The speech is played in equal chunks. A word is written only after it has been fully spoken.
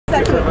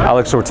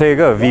Alex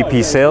Ortega,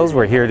 VP Sales.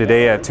 We're here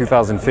today at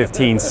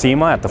 2015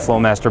 SEMA at the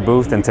Flowmaster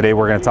booth, and today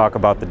we're going to talk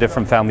about the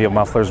different family of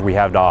mufflers we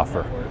have to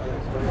offer.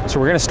 So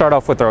we're going to start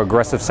off with our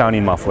aggressive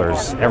sounding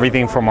mufflers,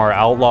 everything from our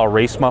Outlaw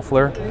Race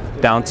muffler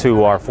down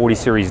to our 40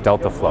 series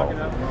Delta Flow.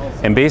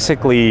 And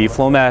basically,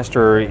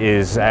 Flowmaster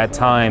is at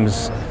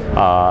times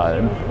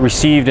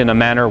received in a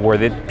manner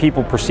where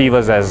people perceive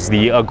us as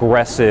the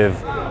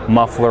aggressive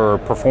muffler or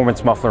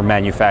performance muffler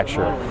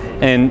manufacturer.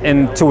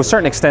 And to a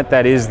certain extent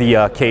that is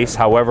the case.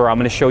 However, I'm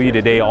going to show you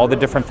today all the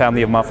different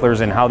family of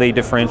mufflers and how they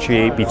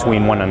differentiate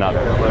between one another.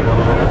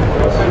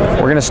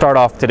 We're going to start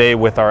off today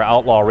with our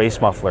Outlaw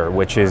Race muffler,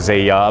 which is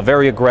a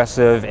very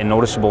aggressive and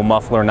noticeable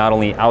muffler, not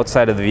only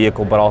outside of the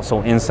vehicle but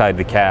also inside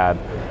the cab.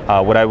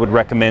 What I would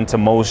recommend to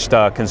most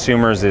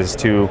consumers is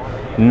to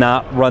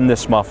not run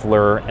this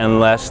muffler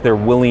unless they're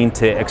willing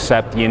to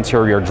accept the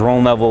interior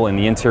drone level and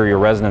the interior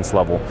resonance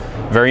level.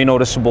 Very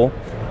noticeable.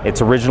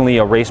 It's originally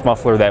a race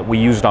muffler that we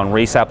used on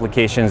race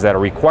applications that are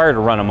required to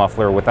run a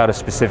muffler without a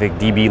specific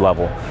dB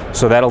level.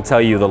 So that'll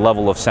tell you the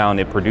level of sound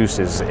it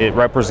produces. It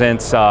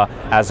represents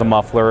as a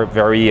muffler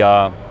very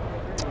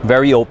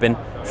open,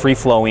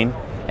 free-flowing.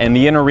 And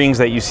the inner rings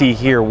that you see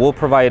here will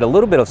provide a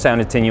little bit of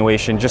sound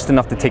attenuation, just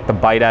enough to take the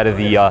bite out of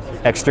the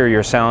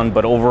exterior sound,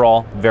 but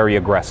overall, very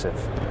aggressive.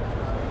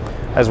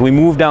 As we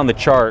move down the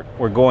chart,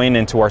 we're going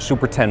into our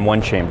Super 10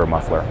 one-chamber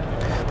muffler.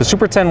 The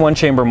Super 10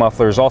 one-chamber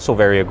muffler is also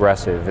very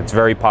aggressive. It's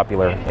very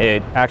popular.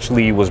 It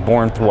actually was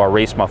born through our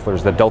race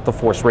mufflers, the Delta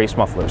Force race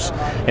mufflers.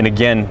 And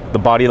again, the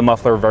body of the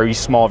muffler, very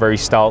small, very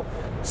stout,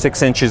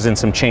 6 inches and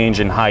some change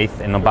in height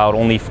and about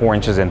only 4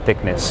 inches in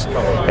thickness.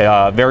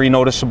 Very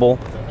noticeable.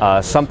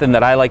 Something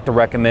that I like to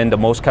recommend to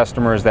most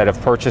customers that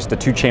have purchased a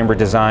two-chamber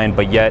design,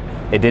 but yet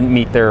it didn't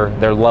meet their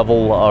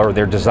level or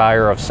their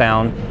desire of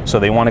sound, so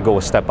they want to go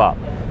a step up.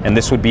 And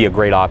this would be a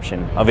great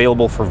option.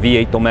 Available for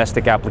V8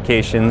 domestic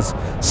applications,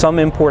 some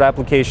import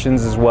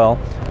applications as well,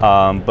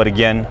 but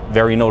again,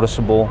 very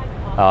noticeable.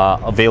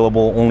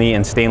 Available only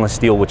in stainless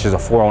steel, which is a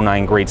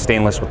 409 grade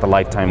stainless with a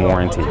lifetime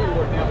warranty.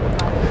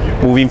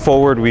 Moving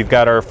forward, we've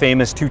got our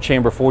famous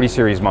two-chamber 40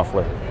 series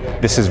muffler.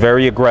 This is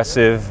very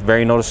aggressive,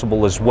 very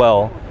noticeable as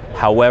well.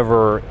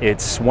 However,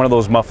 it's one of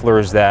those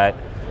mufflers that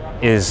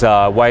is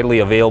widely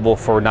available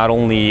for not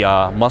only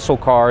muscle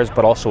cars,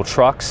 but also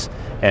trucks.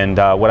 And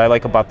what I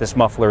like about this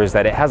muffler is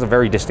that it has a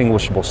very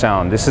distinguishable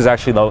sound. This is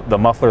actually the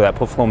muffler that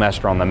put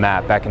Flowmaster on the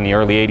map back in the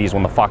early 80s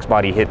when the Fox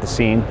body hit the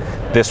scene.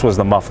 This was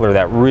the muffler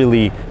that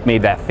really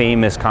made that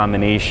famous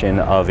combination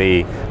of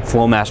a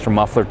Flowmaster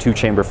muffler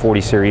two-chamber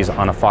 40 series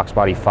on a Fox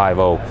body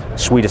 5.0.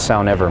 Sweetest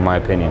sound ever, in my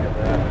opinion.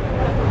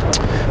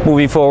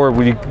 Moving forward,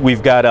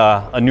 we've got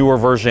a newer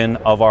version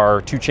of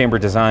our two-chamber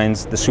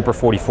designs, the Super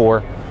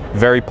 44.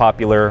 Very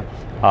popular.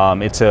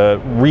 It's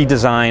a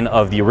redesign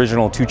of the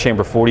original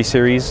two-chamber 40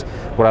 series.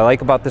 What I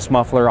like about this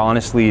muffler,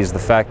 honestly, is the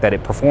fact that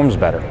it performs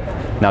better.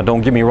 Now,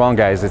 don't get me wrong,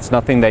 guys, it's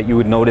nothing that you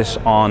would notice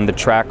on the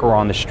track or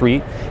on the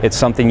street. It's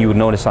something you would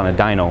notice on a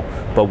dyno.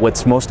 But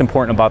what's most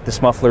important about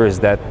this muffler is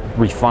that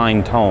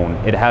refined tone.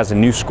 It has a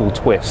new school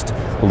twist,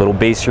 a little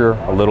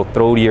bassier, a little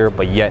throatier,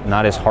 but yet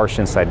not as harsh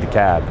inside the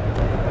cab.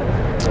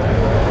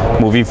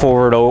 Moving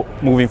forward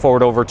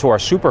over to our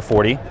Super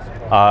 40.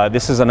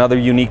 This is another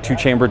unique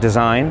two-chamber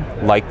design,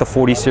 like the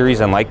 40 series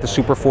and like the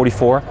Super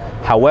 44.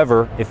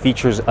 However, it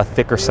features a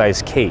thicker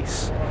size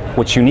case.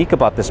 What's unique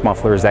about this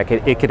muffler is that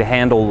it could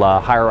handle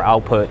higher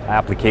output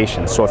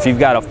applications. So if you've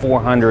got a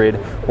 400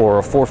 or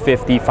a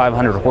 450,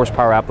 500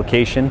 horsepower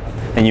application,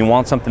 and you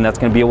want something that's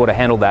going to be able to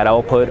handle that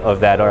output of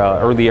that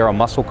early era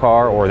muscle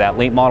car or that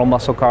late model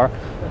muscle car,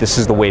 this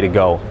is the way to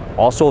go.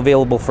 Also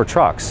available for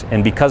trucks,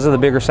 and because of the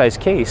bigger size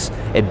case,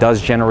 it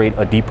does generate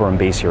a deeper and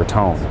bassier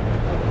tone.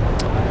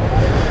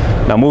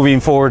 Now, moving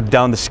forward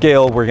down the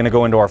scale, we're going to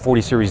go into our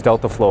 40 series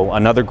Delta Flow,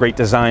 another great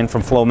design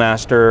from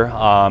Flowmaster.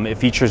 It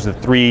features the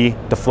 3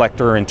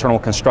 deflector internal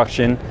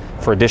construction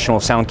for additional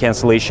sound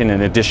cancellation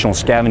and additional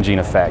scavenging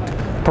effect.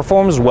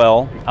 Performs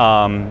well.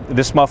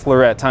 This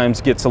muffler at times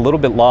gets a little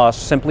bit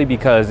lost simply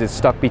because it's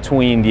stuck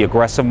between the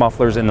aggressive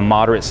mufflers and the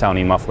moderate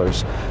sounding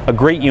mufflers. A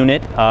great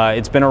unit.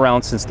 It's been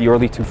around since the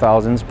early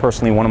 2000s,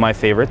 personally one of my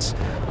favorites.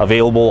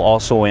 Available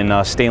also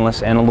in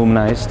stainless and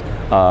aluminized.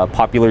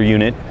 Popular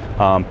unit.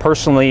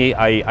 Personally,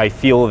 I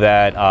feel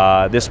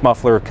that this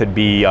muffler could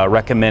be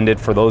recommended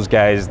for those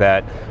guys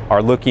that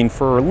are looking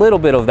for a little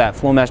bit of that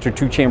Flowmaster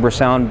two-chamber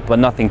sound, but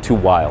nothing too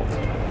wild.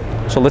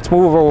 So let's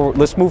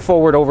move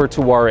forward over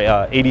to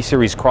our 80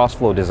 series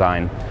Crossflow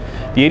design.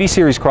 The 80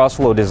 series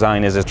Crossflow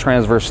design is a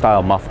transverse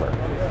style muffler.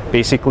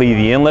 Basically,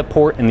 the inlet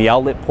port and the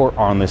outlet port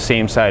are on the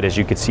same side, as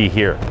you can see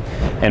here.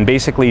 And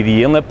basically,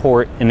 the inlet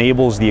port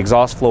enables the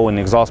exhaust flow and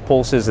the exhaust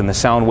pulses and the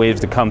sound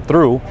waves to come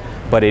through,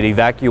 but it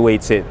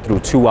evacuates it through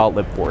 2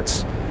 outlet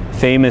ports.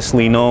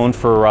 Famously known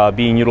for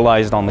being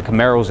utilized on the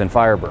Camaros and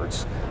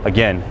Firebirds.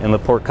 Again,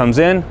 inlet port comes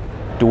in,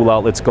 dual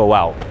outlets go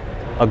out.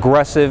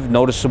 Aggressive,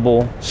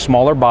 noticeable,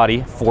 smaller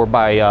body, 4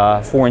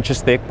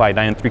 inches thick by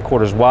 9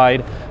 3/4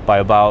 wide by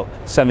about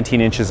 17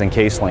 inches in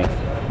case length.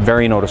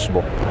 Very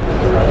noticeable.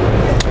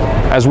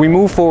 As we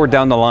move forward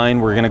down the line,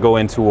 we're going to go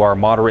into our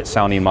moderate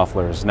sounding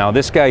mufflers. Now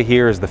this guy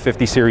here is the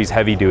 50 series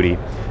heavy duty.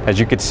 As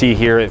you can see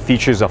here, it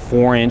features a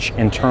 4-inch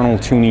internal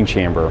tuning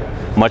chamber,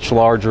 much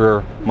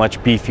larger, much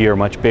beefier,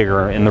 much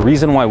bigger. And the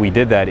reason why we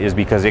did that is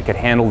because it could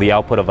handle the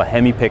output of a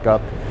Hemi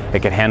pickup,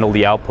 it could handle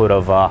the output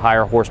of a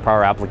higher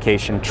horsepower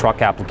application,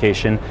 truck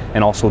application,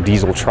 and also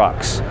diesel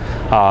trucks.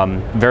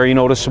 Very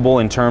noticeable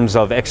in terms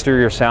of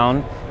exterior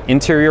sound.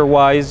 Interior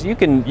wise, you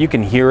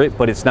can hear it,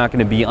 but it's not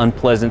going to be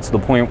unpleasant to the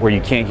point where you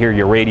can't hear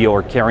your radio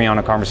or carry on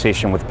a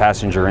conversation with the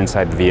passenger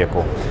inside the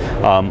vehicle.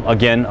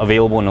 Again,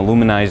 available in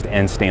aluminized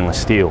and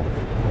stainless steel.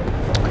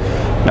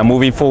 Now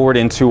moving forward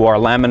into our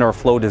laminar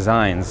flow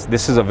designs,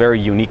 this is a very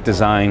unique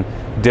design,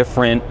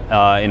 different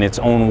in its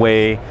own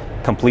way,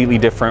 completely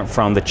different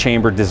from the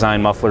chamber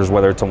design mufflers,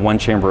 whether it's a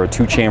 1-chamber or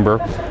 2-chamber.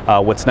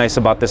 What's nice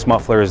about this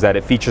muffler is that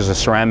it features a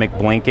ceramic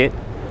blanket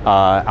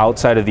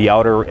outside of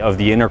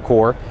the inner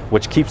core,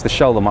 which keeps the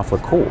shell of the muffler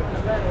cool.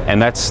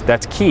 And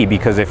that's key,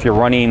 because if you're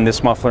running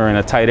this muffler in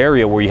a tight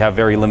area where you have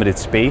very limited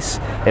space,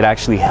 it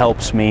actually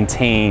helps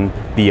maintain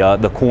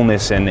the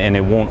coolness, and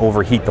it won't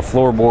overheat the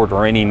floorboard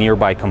or any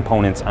nearby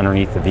components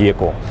underneath the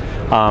vehicle.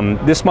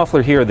 This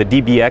muffler here, the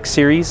DBX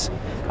series,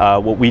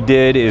 what we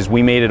did is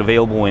we made it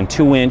available in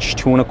 2-inch,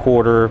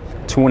 2¼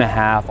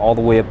 2½, all the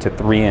way up to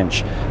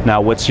 3-inch.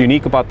 Now what's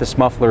unique about this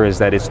muffler is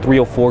that it's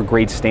 304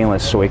 grade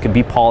stainless, so it can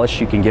be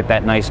polished. You can get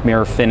that nice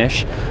mirror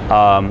finish.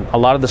 A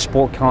lot of the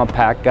sport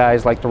compact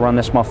guys like to run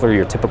this muffler,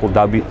 your typical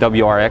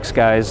WRX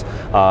guys,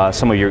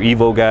 some of your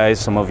Evo guys,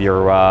 some of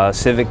your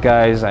Civic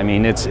guys. I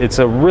mean, it's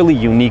a really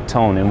unique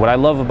tone, and what I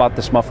love about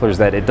this muffler is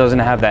that it doesn't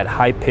have that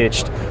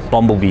high-pitched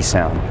bumblebee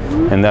sound,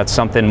 and that's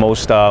something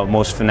most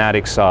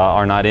fanatics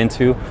are not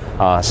into.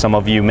 Some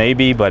of you may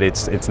be, but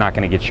it's not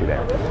going to get you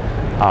there.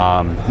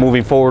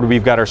 Moving forward,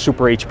 we've got our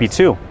Super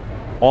HP2,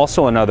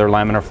 also another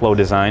laminar flow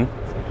design,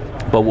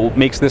 but what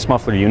makes this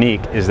muffler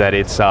unique is that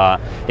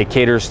it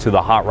caters to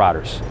the hot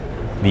rodders,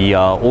 the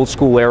old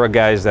school era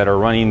guys that are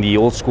running the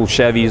old school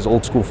Chevys,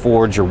 old school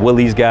Fords, or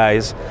Willys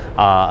guys.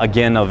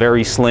 Again, a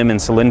very slim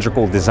and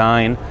cylindrical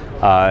design.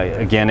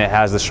 Again, it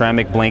has the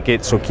ceramic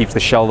blanket, so it keeps the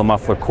shell of the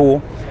muffler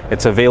cool.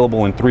 It's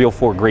available in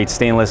 304 grade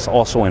stainless,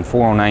 also in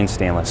 409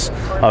 stainless.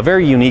 A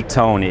very unique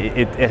tone.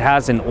 It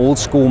has an old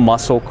school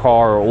muscle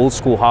car or old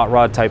school hot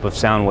rod type of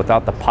sound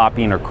without the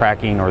popping or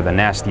cracking or the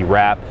nasty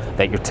rap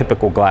that your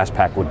typical glass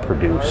pack would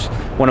produce.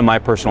 One of my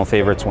personal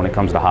favorites when it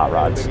comes to hot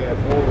rods.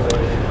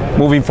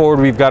 Moving forward,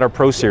 we've got our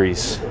Pro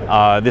Series.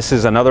 This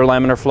is another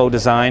laminar flow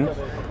design.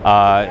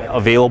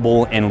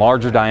 Available in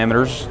larger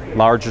diameters,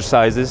 larger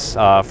sizes,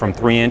 from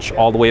 3-inch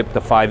all the way up to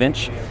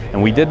 5-inch.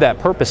 And we did that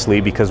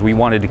purposely because we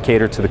wanted to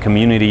cater to the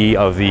community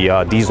of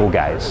the diesel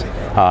guys.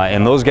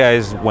 And those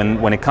guys,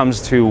 when it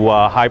comes to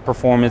high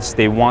performance,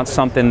 they want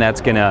something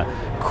that's going to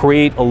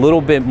create a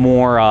little bit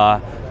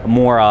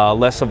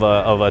less of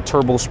a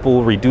turbo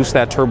spool, reduce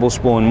that turbo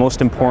spool, and most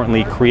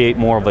importantly, create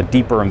more of a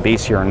deeper and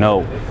bassier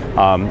note.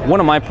 One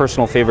of my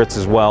personal favorites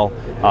as well,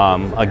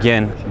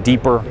 again,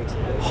 deeper,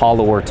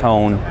 hollower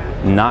tone,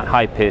 not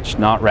high pitched,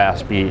 not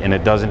raspy, and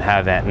it doesn't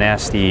have that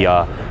nasty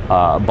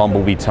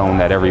bumblebee tone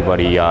that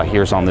everybody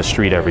hears on the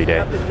street every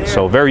day.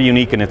 So very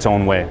unique in its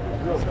own way.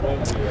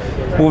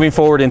 Moving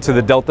forward into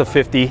the Delta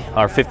 50,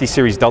 our 50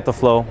 series Delta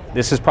Flow.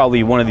 This is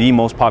probably one of the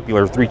most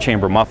popular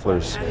 3-chamber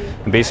mufflers.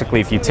 And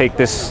basically, if you take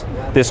this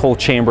whole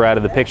chamber out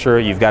of the picture,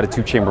 you've got a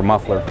 2-chamber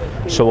muffler.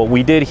 So what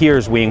we did here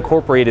is we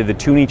incorporated the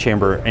tuning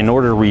chamber in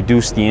order to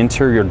reduce the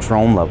interior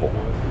drone level.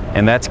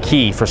 And that's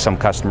key for some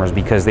customers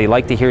because they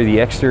like to hear the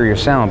exterior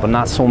sound, but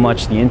not so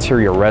much the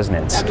interior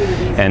resonance.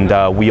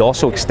 And we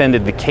also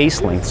extended the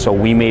case length, so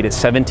we made it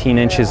 17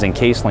 inches in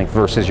case length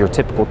versus your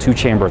typical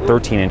 2-chamber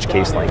 13-inch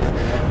case length.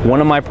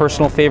 One of my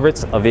personal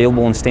favorites,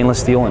 available in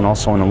stainless steel and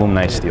also in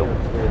aluminized steel.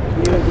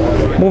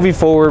 Moving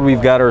forward,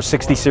 we've got our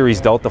 60 series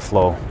Delta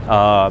Flow.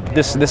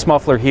 This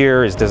muffler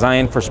here is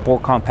designed for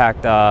sport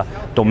compact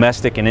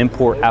domestic and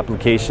import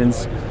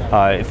applications.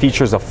 It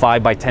features a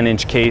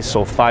 5x10-inch case,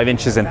 so 5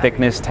 inches in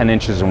thickness, 10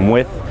 inches in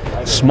width.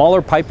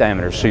 Smaller pipe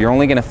diameters, so you're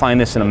only going to find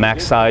this in a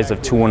max size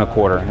of 2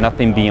 1/4,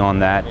 nothing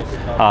beyond that.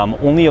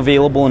 Only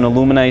available in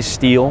aluminized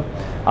steel.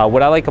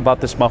 What I like about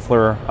this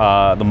muffler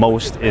the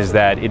most is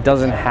that it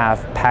doesn't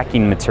have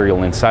packing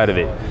material inside of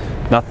it.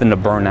 Nothing to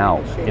burn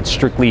out. It's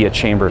strictly a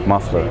chambered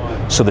muffler.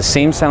 So the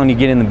same sound you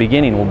get in the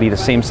beginning will be the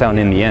same sound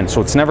in the end.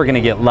 So it's never going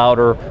to get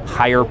louder,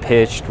 higher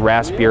pitched,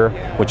 raspier,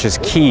 which is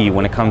key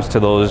when it comes to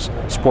those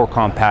sport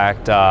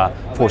compact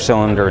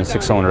 4-cylinder and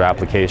 6-cylinder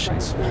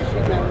applications.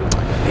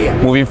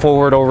 Moving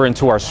forward over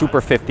into our Super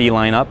 50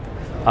 lineup.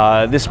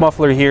 This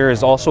muffler here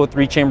is also a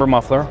 3-chamber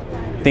muffler.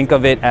 Think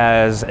of it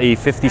as a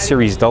 50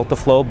 series Delta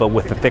Flow, but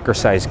with a thicker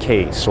size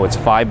case. So it's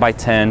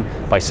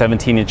 5x10 by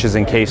 17 inches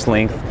in case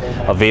length,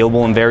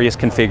 available in various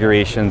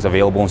configurations,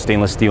 available in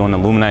stainless steel and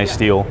aluminized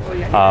steel.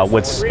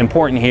 What's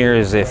important here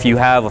is if you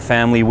have a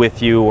family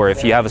with you, or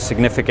if you have a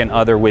significant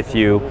other with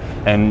you,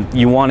 and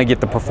you want to get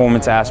the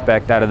performance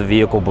aspect out of the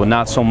vehicle, but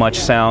not so much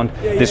sound,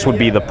 this would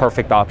be the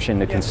perfect option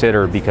to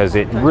consider because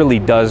it really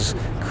does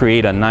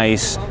create a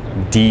nice,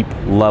 deep,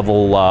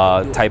 level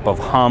type of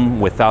hum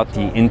without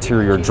the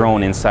interior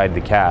drone inside the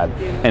cab.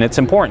 And it's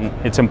important.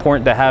 It's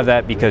important to have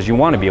that because you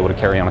want to be able to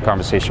carry on a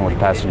conversation with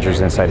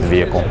passengers inside the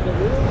vehicle.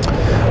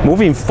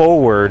 Moving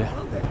forward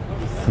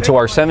to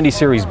our 70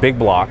 series big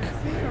block,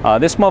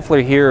 this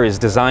muffler here is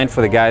designed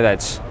for the guy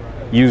that's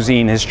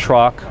using his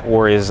truck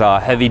or his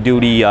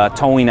heavy-duty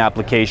towing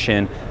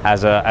application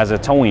as a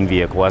towing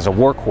vehicle, as a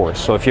workhorse.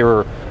 So if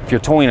you're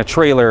towing a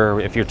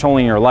trailer, if you're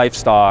towing your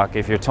livestock,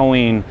 if you're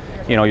towing,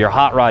 you know, your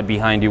hot rod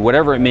behind you,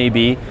 whatever it may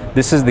be,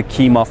 this is the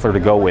key muffler to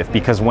go with,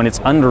 because when it's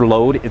under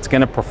load, it's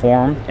going to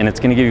perform and it's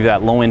going to give you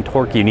that low-end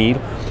torque you need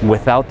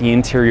without the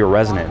interior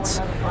resonance.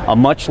 A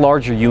much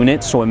larger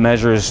unit, so it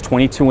measures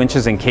 22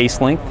 inches in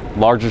case length,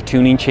 larger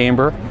tuning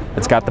chamber.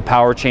 It's got the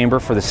power chamber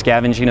for the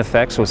scavenging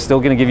effect, so it's still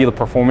going to give you the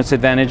performance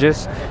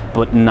advantages,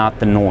 but not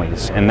the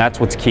noise, and that's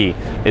what's key.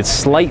 It's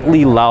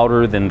slightly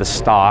louder than the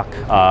stock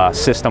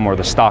system or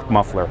the stock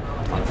muffler.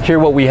 Here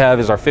what we have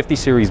is our 50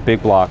 series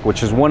big block,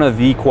 which is one of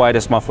the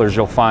quietest mufflers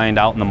you'll find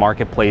out in the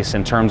marketplace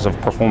in terms of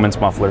performance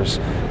mufflers.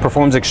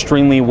 Performs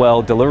extremely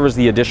well, delivers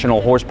the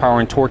additional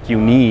horsepower and torque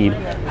you need.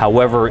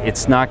 However,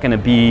 it's not going to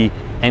be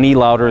any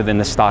louder than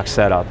the stock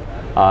setup.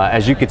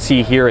 As you can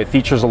see here, it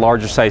features a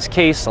larger size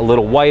case, a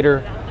little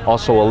wider,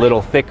 also a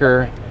little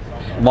thicker,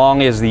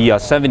 long as the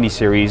 70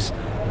 series,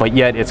 but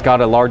yet it's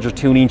got a larger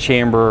tuning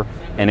chamber,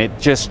 and it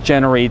just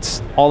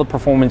generates all the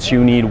performance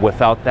you need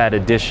without that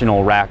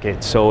additional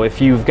racket. So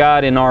if you've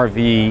got an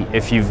RV,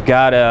 if you've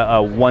got a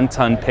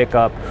 1-ton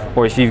pickup,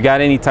 or if you've got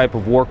any type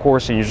of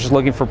workhorse and you're just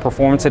looking for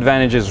performance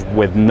advantages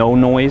with no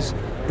noise,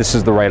 this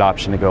is the right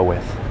option to go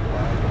with.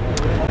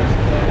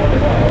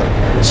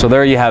 So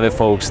there you have it,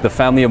 folks, the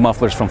family of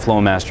mufflers from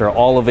Flowmaster,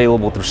 all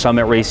available through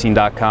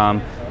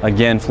summitracing.com.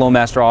 Again,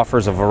 Flowmaster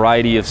offers a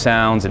variety of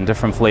sounds and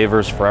different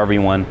flavors for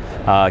everyone.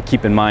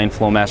 Keep in mind,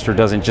 Flowmaster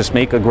doesn't just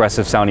make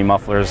aggressive sounding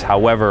mufflers.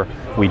 However,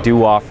 we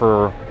do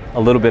offer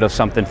a little bit of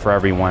something for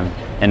everyone.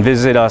 And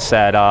visit us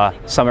at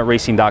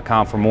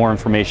summitracing.com for more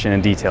information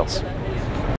and details.